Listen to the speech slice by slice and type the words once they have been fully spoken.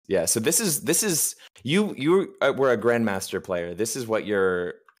Yeah. So this is you were a grandmaster player. This is what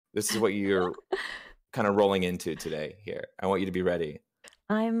you're kind of rolling into today here. I want you to be ready.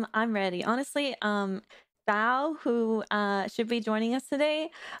 I'm ready. Honestly, Bao, who should be joining us today,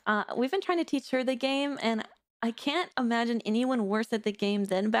 we've been trying to teach her the game, and I can't imagine anyone worse at the game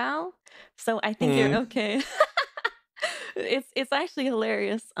than Bao. So I think you're Mm. okay. It's actually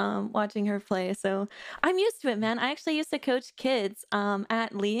hilarious watching her play. So I'm used to it, man. I actually used to coach kids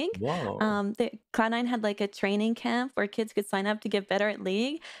at League. Whoa. Cloud9 had like a training camp where kids could sign up to get better at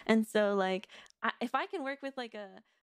League, and so like if I can work with like